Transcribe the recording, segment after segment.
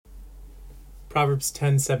Proverbs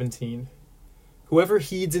 10:17. Whoever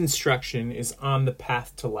heeds instruction is on the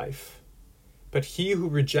path to life, but he who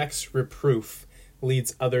rejects reproof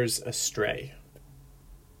leads others astray.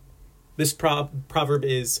 This proverb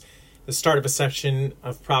is the start of a section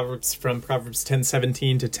of Proverbs from Proverbs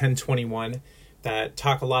 10:17 to 10:21 that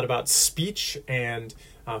talk a lot about speech and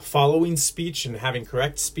following speech and having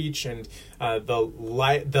correct speech and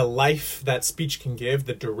the life that speech can give,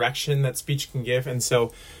 the direction that speech can give. And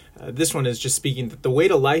so this one is just speaking that the way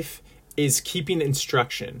to life is keeping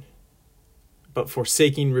instruction, but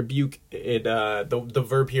forsaking rebuke. The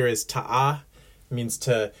verb here is ta'ah. It means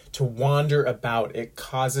to wander about. It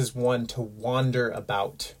causes one to wander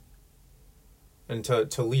about and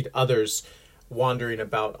to lead others wandering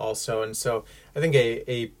about also. And so I think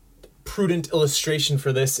a prudent illustration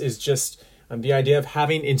for this is just the idea of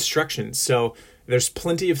having instructions. So there's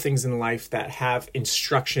plenty of things in life that have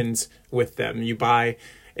instructions with them. You buy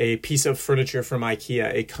a piece of furniture from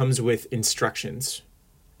IKEA, it comes with instructions.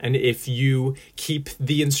 And if you keep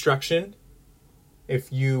the instruction,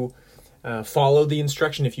 if you follow the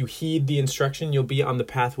instruction, if you heed the instruction, you'll be on the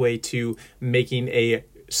pathway to making a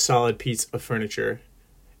solid piece of furniture.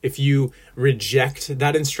 If you reject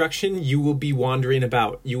that instruction, you will be wandering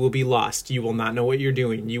about. You will be lost. You will not know what you're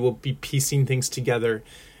doing. You will be piecing things together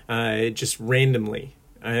just randomly.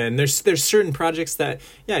 And there's certain projects that,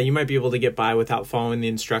 you might be able to get by without following the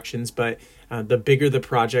instructions, but the bigger the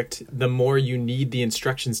project, the more you need the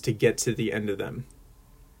instructions to get to the end of them.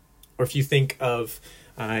 Or if you think of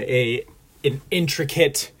an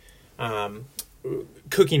intricate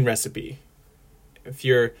cooking recipe, if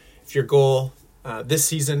your goal this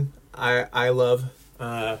season, I love,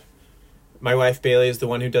 my wife Bailey is the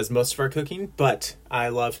one who does most of our cooking, but I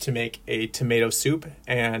love to make a tomato soup,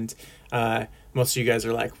 and most of you guys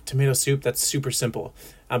are like, tomato soup, that's super simple.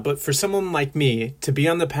 But for someone like me, to be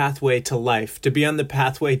on the pathway to life, to be on the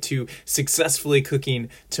pathway to successfully cooking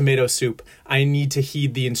tomato soup, I need to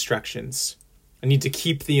heed the instructions. I need to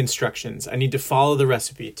keep the instructions. I need to follow the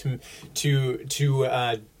recipe to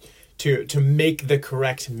make the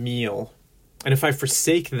correct meal. And if I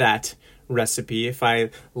forsake that recipe, if I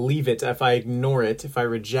leave it, if I ignore it, if I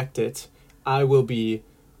reject it, I will be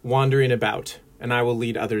wandering about and I will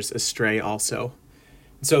lead others astray also.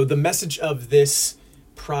 So the message of this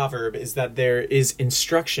proverb is that there is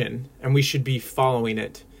instruction and we should be following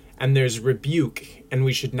it, and there's rebuke and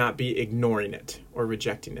we should not be ignoring it or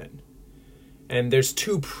rejecting it. And there's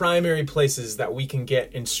two primary places that we can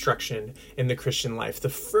get instruction in the Christian life. The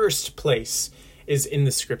first place is in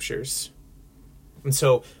the scriptures. And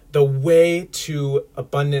so the way to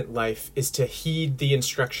abundant life is to heed the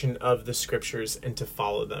instruction of the scriptures and to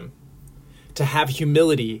follow them. To have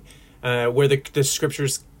humility where the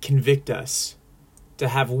scriptures convict us. To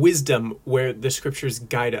have wisdom where the scriptures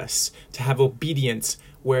guide us. To have obedience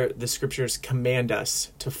where the scriptures command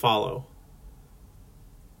us to follow.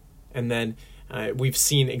 And then we've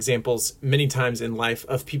seen examples many times in life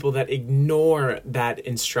of people that ignore that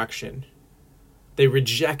instruction. They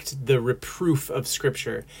reject the reproof of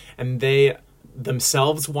Scripture, and they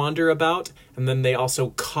themselves wander about, and then they also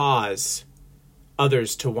cause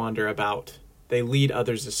others to wander about. They lead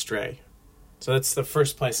others astray. So that's the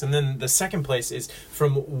first place. And then the second place is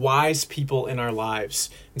from wise people in our lives.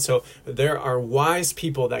 And so there are wise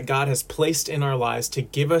people that God has placed in our lives to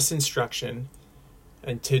give us instruction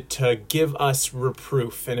and to give us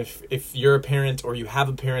reproof. And if you're a parent or you have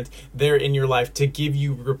a parent, they're in your life to give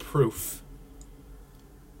you reproof.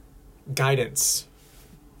 Guidance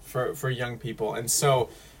for young people. And so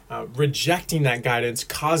rejecting that guidance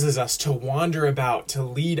causes us to wander about, to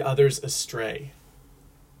lead others astray.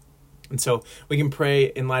 And so we can pray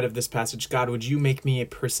in light of this passage, God, would you make me a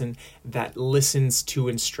person that listens to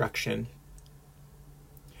instruction?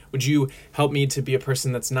 Would you help me to be a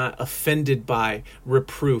person that's not offended by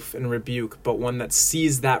reproof and rebuke, but one that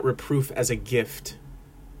sees that reproof as a gift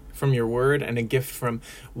from your word and a gift from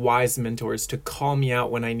wise mentors to call me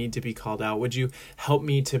out when I need to be called out? Would you help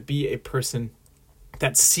me to be a person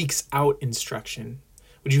that seeks out instruction?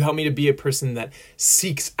 Would you help me to be a person that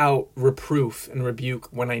seeks out reproof and rebuke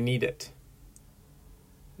when I need it?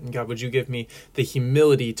 And God, would you give me the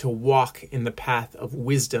humility to walk in the path of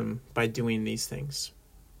wisdom by doing these things?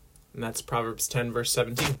 And that's Proverbs 10, verse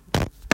 17.